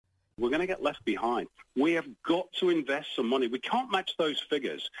we're going to get left behind. We have got to invest some money. We can't match those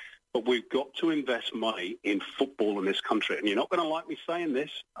figures, but we've got to invest money in football in this country. And you're not going to like me saying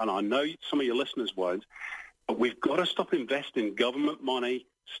this, and I know some of your listeners won't, but we've got to stop investing government money,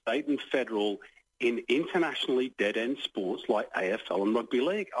 state and federal, in internationally dead-end sports like AFL and rugby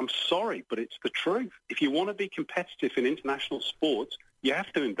league. I'm sorry, but it's the truth. If you want to be competitive in international sports, you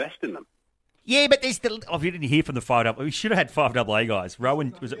have to invest in them. Yeah, but there's the... Oh, you didn't hear from the 5AA. We should have had 5AA guys.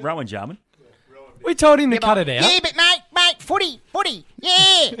 Was it Rowan Jarman? We told him to cut it out. Yeah, but mate, footy,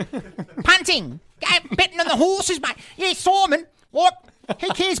 yeah. Punting, betting on the horses, mate. Yeah, Simon, what? Who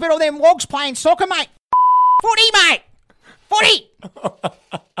cares about all them wogs playing soccer, mate? Footy, mate. Footy.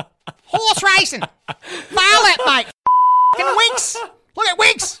 Horse racing. Fail it, mate. F***ing Winks. Look at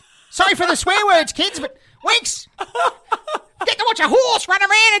Winks. Sorry for the swear words, kids, but Winks. Get to watch a horse run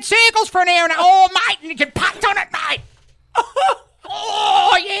around in circles for an hour and mate, and you can punt on it, mate.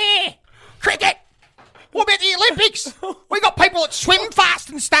 Oh, yeah. Cricket. What about the Olympics? We got people that swim fast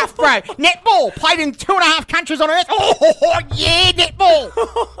and stuff, bro. Netball, played in 2.5 countries on Earth. Oh, yeah,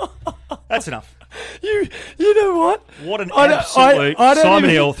 netball. That's enough. You know what? What an absolute Simon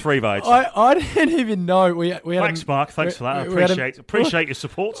Hill, 3 votes. I didn't even know. We had Thanks, Mark. Thanks for that. I appreciate your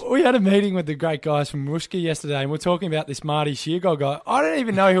support. We had a meeting with the great guys from Wooshka yesterday, and we're talking about this Marty Sheargold guy. I don't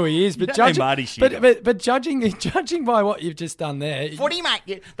even know who he is, but judging by what you've just done there, footy,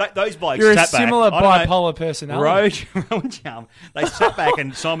 mate. Those blokes you're sat a similar back. bipolar personality. They sat back,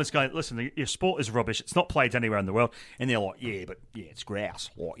 and Simon's going, "Listen, your sport is rubbish. It's not played anywhere in the world." And they're like, "Yeah, but it's grouse.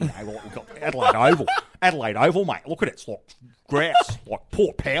 Like, we've got Adelaide Oval, mate. Look at it. It's like grass, like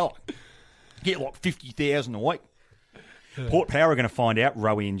Port Power. Get like 50,000 a week." Port Power are going to find out,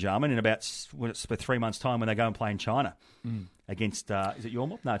 Rowie and Jarman, in about 3 months' time when they go and play in China against, is it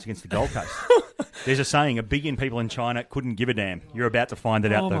Yormouth? No, it's against the Gold Coast. There's a saying, 1 billion people in China couldn't give a damn. You're about to find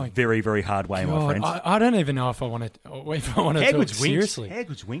it out the very, very hard way, my friends. I don't even know if I want to talk seriously. How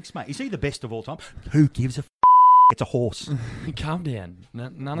good's Winks, mate? Is he the best of all time? Who gives a It's a horse. Calm down.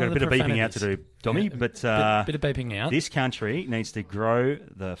 None got of a bit the of beeping out to do, Tommy, but bit of beeping out. This country needs to grow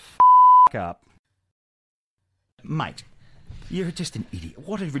the up. Mate, you're just an idiot.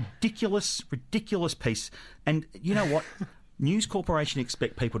 What a ridiculous piece. And you know what? News Corporation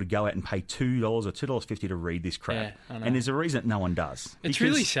expect people to go out and pay $2 or $2.50 to read this crap. Yeah, and there's a reason that no one does. It's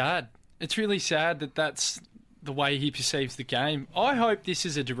really sad. It's really sad that that's the way he perceives the game. I hope this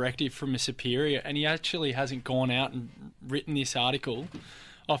is a directive from a superior and he actually hasn't gone out and written this article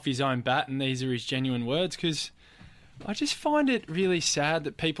off his own bat and these are his genuine words, because I just find it really sad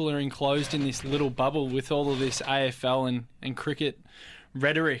that people are enclosed in this little bubble with all of this AFL and cricket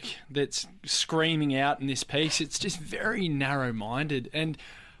rhetoric that's screaming out in this piece. It's just very narrow-minded. And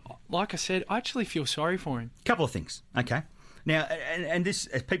like I said, I actually feel sorry for him. Couple of things, okay? Now, and this,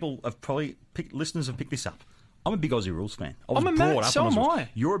 as people have probably, listeners have picked this up. I'm a big Aussie Rules fan. So am I.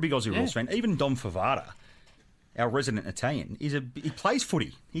 You're a big Aussie Rules fan. Even Dom Favara, our resident Italian, he plays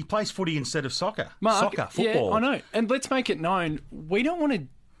footy. He plays footy instead of soccer. Football. Yeah, I know. And let's make it known, we don't want to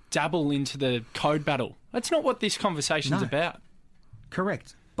dabble into the code battle. That's not what this conversation's about.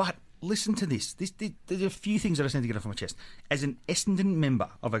 Correct. But listen to this. There's a few things that I just need to get off my chest. As an Essendon member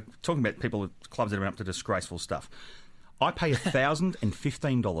talking about people at clubs that have been up to disgraceful stuff, I pay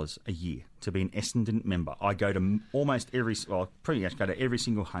 $1,015 a year to be an Essendon member. I go to pretty much go to every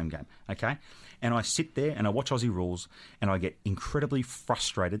single home game, okay? And I sit there and I watch Aussie Rules and I get incredibly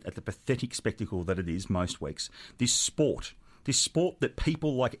frustrated at the pathetic spectacle that it is most weeks. This sport that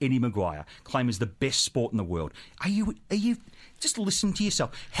people like Eddie Maguire claim is the best sport in the world. Are you? Just listen to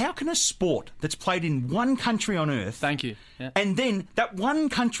yourself. How can a sport that's played in one country on Earth... Thank you. Yeah. And then that one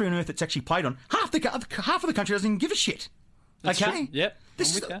country on Earth that's actually played on, half of the country doesn't even give a shit. That's okay? True. Yep.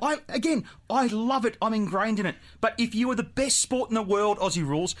 I love it. I'm ingrained in it. But if you were the best sport in the world, Aussie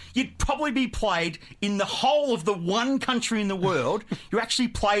Rules, you'd probably be played in the whole of the one country in the world you actually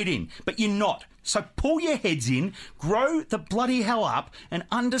played in. But you're not. So pull your heads in, grow the bloody hell up, and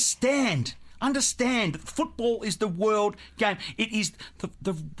understand that football is the world game. It is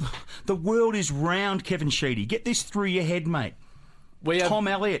the world is round, Kevin Sheedy. Get this through your head, mate. Tom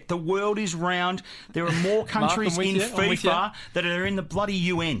Elliott, the world is round. There are more countries in FIFA that are in the bloody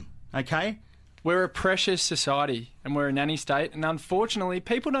UN, okay? We're a precious society and we're a nanny state, and unfortunately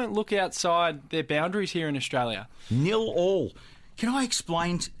people don't look outside their boundaries here in Australia. 0-0. Can I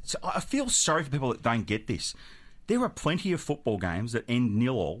explain? I feel sorry for people that don't get this. There are plenty of football games that end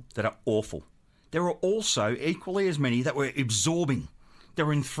 0-0 that are awful. There are also equally as many that were absorbing.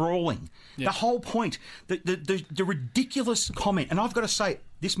 They're enthralling. Yep. The whole point, the ridiculous comment, and I've got to say,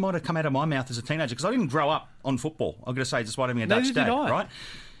 this might have come out of my mouth as a teenager because I didn't grow up on football. I've got to say, despite having a Dutch dad, right?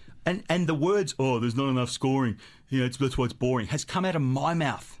 And the words, there's not enough scoring, that's why it's boring, has come out of my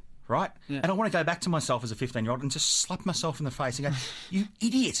mouth, right? Yeah. And I want to go back to myself as a 15-year-old and just slap myself in the face and go, you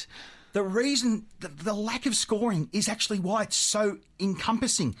idiot. The reason, the lack of scoring is actually why it's so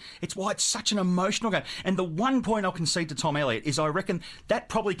encompassing. It's why it's such an emotional game. And the one point I'll concede to Tom Elliott is I reckon that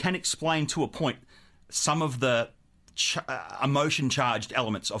probably can explain to a point some of the emotion-charged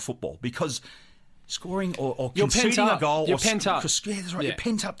elements of football, because scoring or conceding a goal... You're pent up. Yeah, that's right. Yeah. You're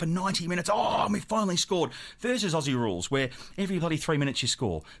pent up for 90 minutes. We finally scored. Versus Aussie rules, where every bloody 3 minutes you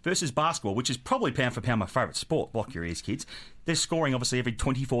score. Versus basketball, which is probably pound for pound my favourite sport. Block your ears, kids. There's scoring, obviously, every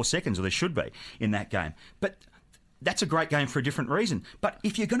 24 seconds, or there should be, in that game. But that's a great game for a different reason. But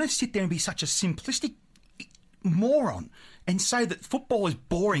if you're going to sit there and be such a simplistic moron and say that football is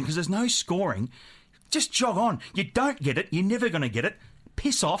boring because there's no scoring, just jog on. You don't get it. You're never going to get it.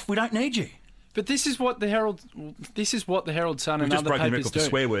 Piss off. We don't need you. But this is what the Herald Sun and We've just other broken the papers record do. for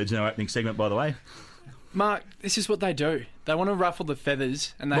swear words in our opening segment, by the way. Mark, this is what they do. They want to ruffle the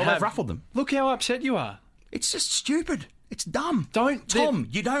feathers, and They've ruffled them. Look how upset you are. It's just stupid. It's dumb. Tom,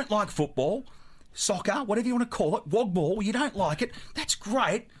 you don't like football, soccer, whatever you want to call it, wogball. You don't like it. That's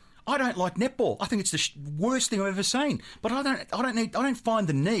great. I don't like netball. I think it's the worst thing I've ever seen. But I don't find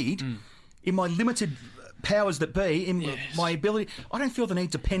the need in my limited powers that be, in my ability. I don't feel the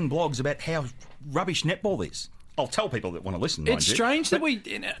need to pen blogs about how rubbish netball is. I'll tell people that want to listen. It's strange that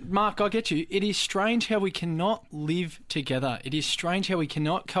Mark, I get you. It is strange how we cannot live together. It is strange how we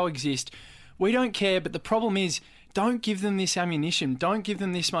cannot coexist. We don't care, but the problem is, don't give them this ammunition. Don't give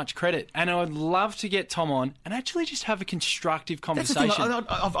them this much credit. And I would love to get Tom on and actually just have a constructive conversation. That's the thing.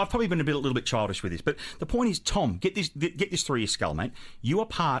 I've probably been a little bit childish with this, but the point is, Tom, get this through your skull, mate. You are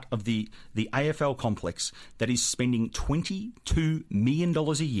part of the AFL complex that is spending $22 million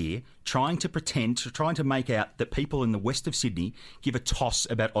a year trying to make out that people in the west of Sydney give a toss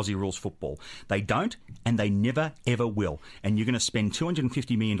about Aussie rules football. They don't, and they never, ever will. And you're going to spend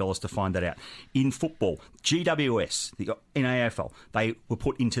 $250 million to find that out. In football, GWS, in AFL, they were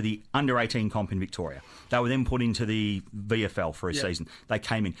put into the under-18 comp in Victoria. They were then put into the VFL for a season. They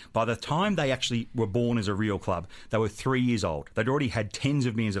came in. By the time they actually were born as a real club, they were 3 years old. They'd already had tens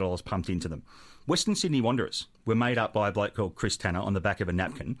of millions of dollars pumped into them. Western Sydney Wanderers were made up by a bloke called Chris Tanner on the back of a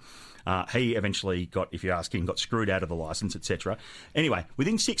napkin. He eventually got, if you ask him, got screwed out of the licence, etc. Anyway,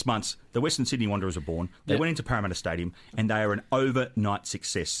 within 6 months, the Western Sydney Wanderers were born. They went into Parramatta Stadium, and they are an overnight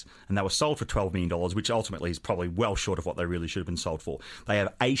success. And they were sold for $12 million, which ultimately is probably well short of what they really should have been sold for. They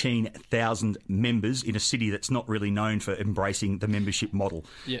have 18,000 members in a city that's not really known for embracing the membership model.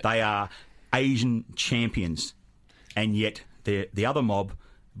 Yeah. They are Asian champions, and yet the other mob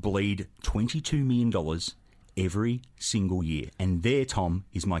bleed $22 million every single year. And there, Tom,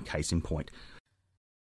 is my case in point.